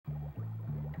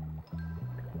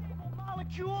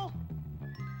Jewel?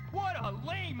 What a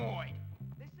lameoid!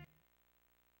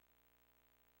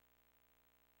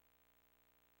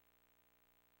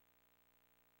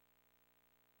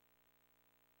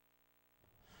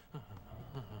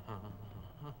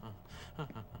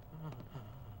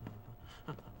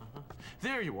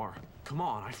 There you are. Come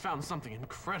on, I found something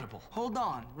incredible. Hold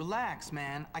on, relax,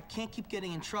 man. I can't keep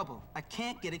getting in trouble. I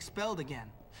can't get expelled again.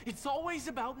 It's always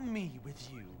about me with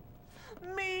you.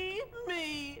 Me,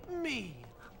 me, me.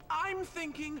 I'm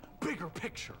thinking bigger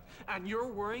picture, and you're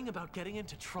worrying about getting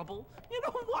into trouble? You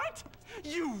know what?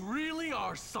 You really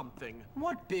are something.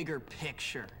 What bigger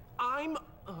picture?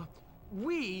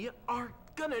 We are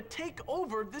gonna take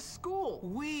over this school.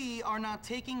 We are not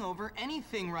taking over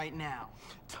anything right now.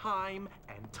 Time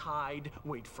and tide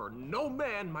wait for no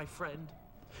man, my friend.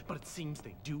 But it seems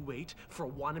they do wait for a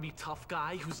wannabe tough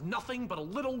guy who's nothing but a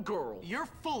little girl. You're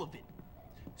full of it.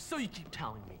 So you keep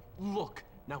telling me, look,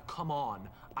 now come on.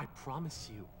 I promise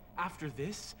you, after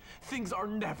this, things are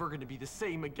never gonna be the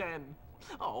same again.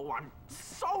 Oh, I'm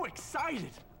so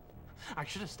excited. I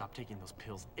should have stopped taking those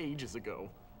pills ages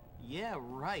ago. Yeah,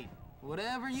 right.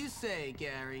 Whatever you say,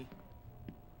 Gary.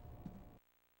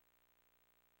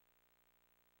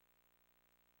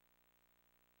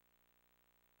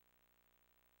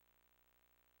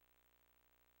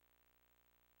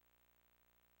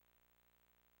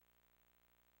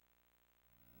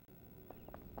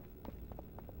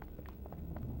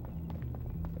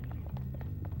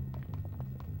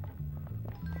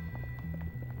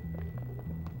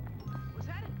 Was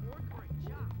that an orc or a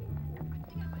jock? I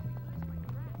think I might be losing my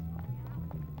grasp.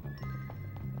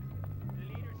 The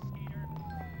leader, Skeeter.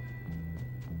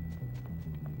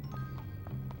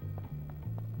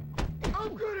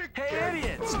 I'm gonna Hey,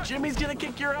 idiots! Jimmy's gonna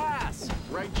kick your ass!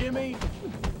 Right, Jimmy?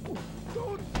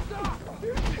 Don't stop!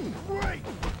 This is great!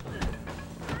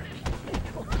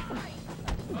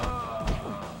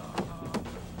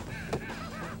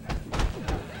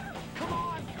 Come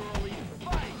on, girlie,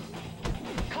 fight!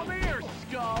 Come here,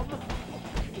 scum!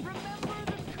 Remember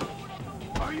the code of the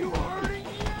war. Are you hurting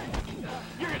yet?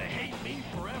 You're gonna hate me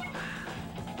forever.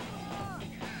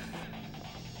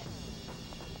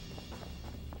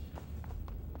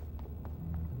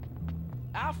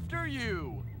 After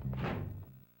you!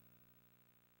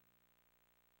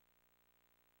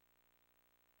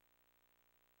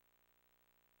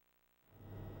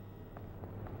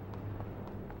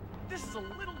 This is a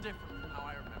little different from how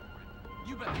I remember it.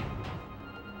 You bet.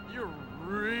 You're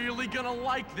really gonna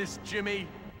like this, Jimmy.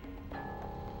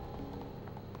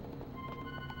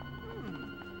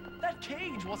 That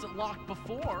cage wasn't locked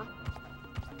before.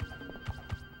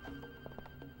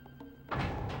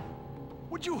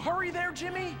 Would you hurry there,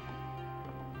 Jimmy?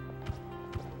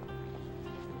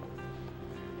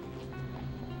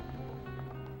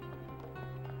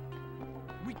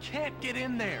 We can't get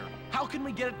in there. How can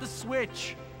we get at the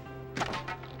switch?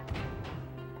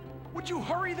 Would you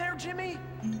hurry there, Jimmy?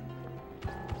 Switch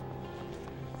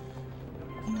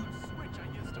I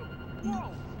used to.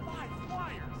 Whoa, 5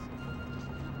 flyers.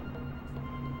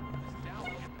 Down,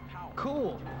 get the power.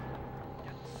 Cool.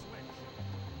 Get the switch.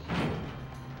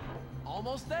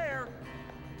 Almost there.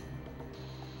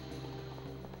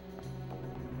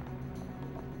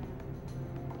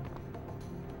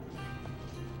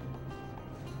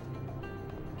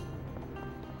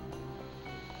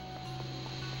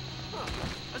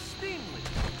 A steam leak.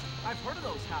 I've heard of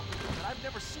those happening, but I've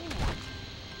never seen one.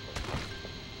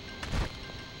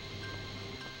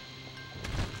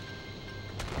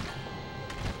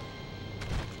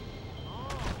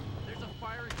 Oh, there's a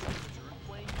fire extinguisher in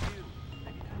plain view.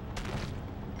 Maybe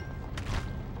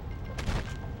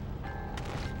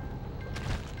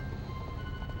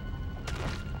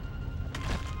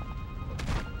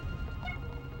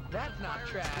That's not fire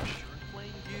trash. extinguisher in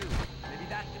plain view. Maybe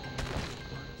that could be used for the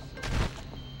furnace.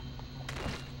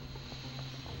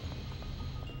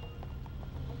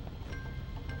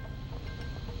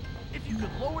 If you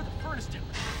could lower the furnace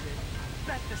temperature a bit, I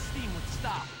bet the steam would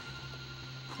stop.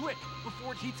 Quick,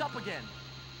 before it heats up again.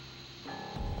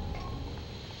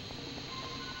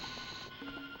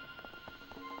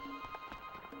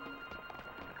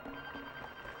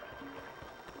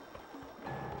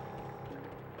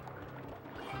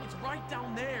 It's right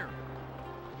down there.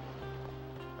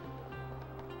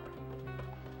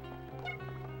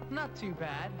 Not too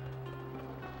bad.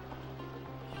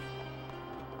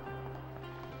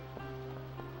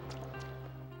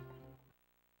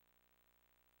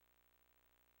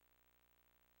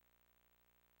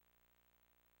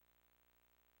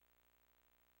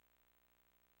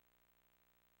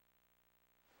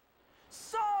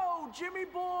 So, Jimmy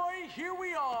boy, here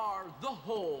we are, the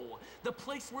hole. The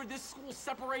place where this school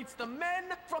separates the men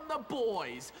from the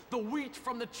boys, the wheat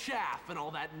from the chaff, and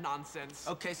all that nonsense.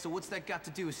 Okay, so what's that got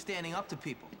to do with standing up to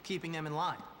people, keeping them in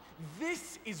line?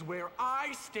 This is where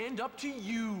I stand up to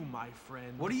you, my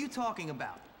friend. What are you talking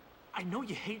about? I know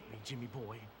you hate me, Jimmy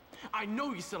boy. I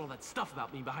know you said all that stuff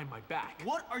about me behind my back.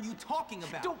 What are you talking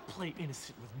about? Don't play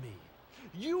innocent with me.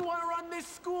 You want to run this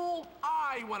school?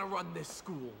 I want to run this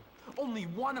school. Only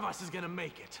one of us is gonna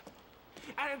make it.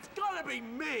 And it's gonna be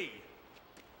me!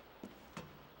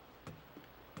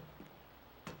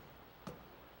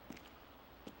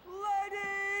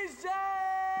 Ladies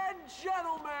and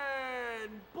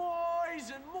gentlemen,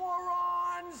 boys and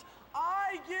morons,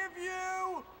 I give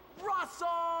you Russell!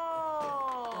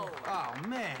 Oh,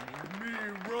 man. Me,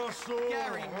 Russell.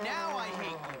 Gary, now I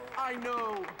hate you. I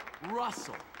know,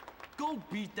 Russell. Go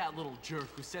beat that little jerk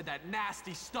who said that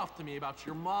nasty stuff to me about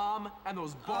your mom and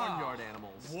those barnyard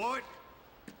animals. What?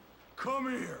 Come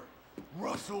here.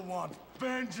 Russell wants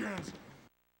vengeance.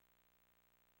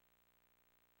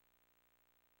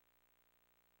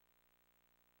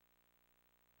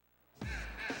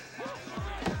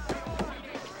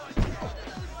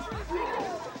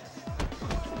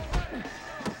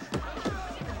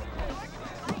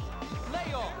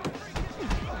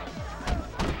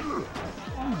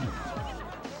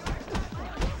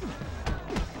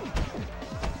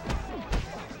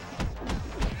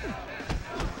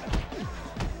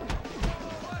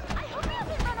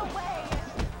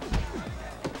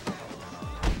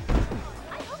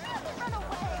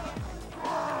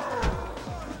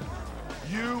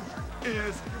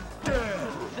 Is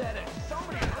dead.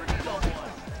 Somebody hurt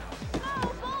someone.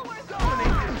 No, Bulwark!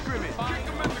 Dominate this scrimmage. Kick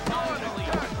him in the corner.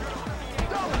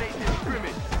 Dominate this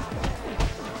scrimmage.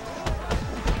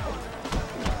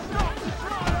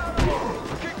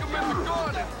 Kick him in the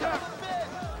corner.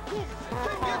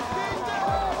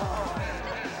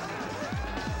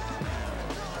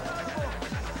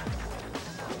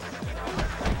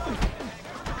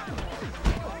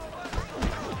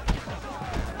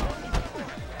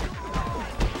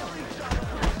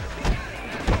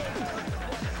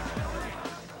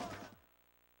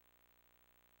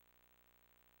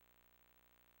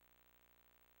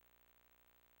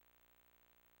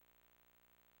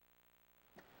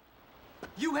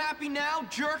 You happy now,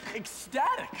 jerk?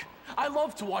 Ecstatic. I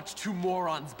love to watch two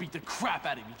morons beat the crap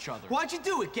out of each other. Why'd you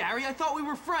do it, Gary? I thought we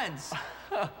were friends.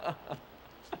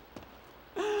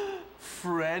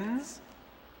 Friends?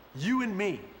 You and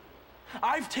me.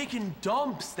 I've taken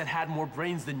dumps that had more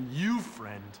brains than you,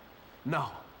 friend. No.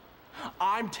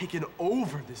 I'm taking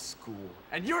over this school,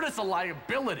 and you're just a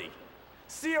liability.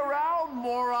 See you around,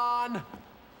 moron!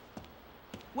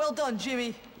 Well done,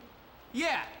 Jimmy.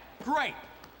 Yeah, great.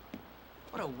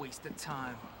 What a waste of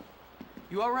time.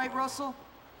 You all right, Russell?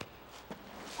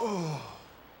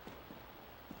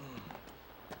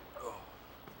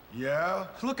 Yeah?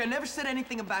 Look, I never said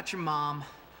anything about your mom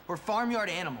or farmyard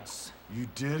animals. You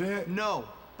didn't? No,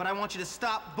 but I want you to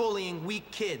stop bullying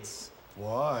weak kids.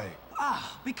 Why?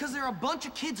 Because there are a bunch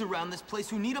of kids around this place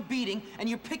who need a beating, and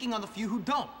you're picking on the few who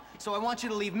don't. So I want you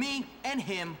to leave me and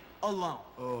him alone.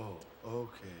 Oh,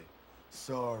 okay.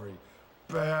 Sorry.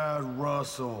 Bad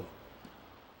Russell.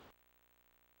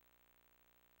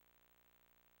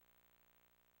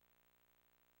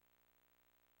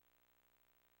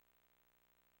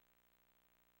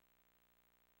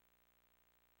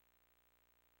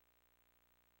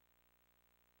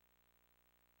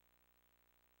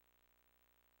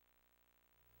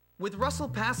 With Russell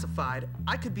pacified,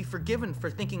 I could be forgiven for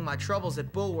thinking my troubles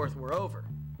at Bulworth were over.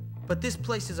 But this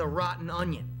place is a rotten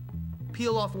onion.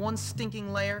 Peel off one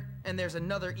stinking layer, and there's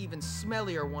another even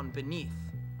smellier one beneath.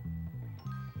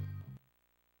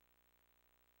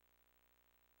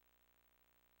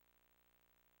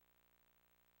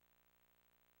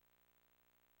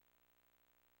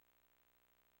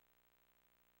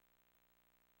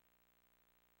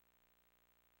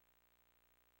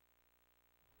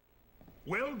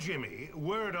 Well, Jimmy,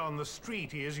 word on the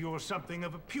street is you're something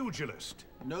of a pugilist.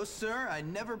 No, sir, I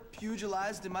never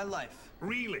pugilized in my life.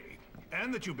 Really?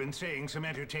 And that you've been saying some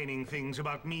entertaining things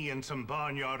about me and some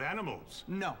barnyard animals.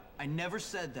 No, I never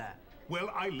said that.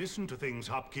 Well, I listen to things,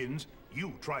 Hopkins.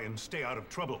 You try and stay out of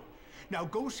trouble. Now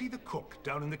go see the cook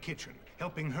down in the kitchen.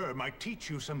 Helping her might teach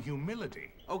you some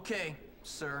humility. Okay,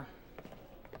 sir.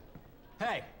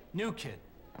 Hey, new kid.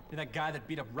 You're that guy that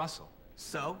beat up Russell.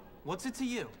 So, what's it to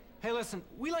you? Hey, listen,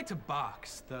 we like to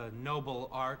box, the noble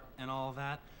art and all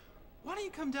that. Why don't you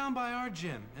come down by our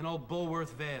gym in old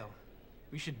Bulworth Vale?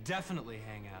 We should definitely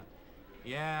hang out.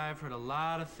 Yeah, I've heard a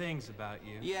lot of things about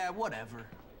you. Yeah, whatever.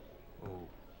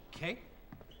 Okay.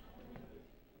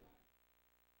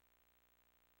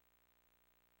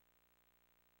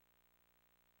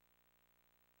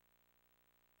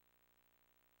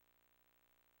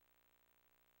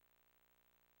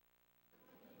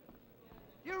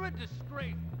 You're a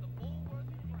disgrace to the Bullworth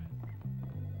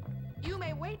press. You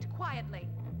may wait quietly.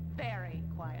 Very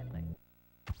quietly.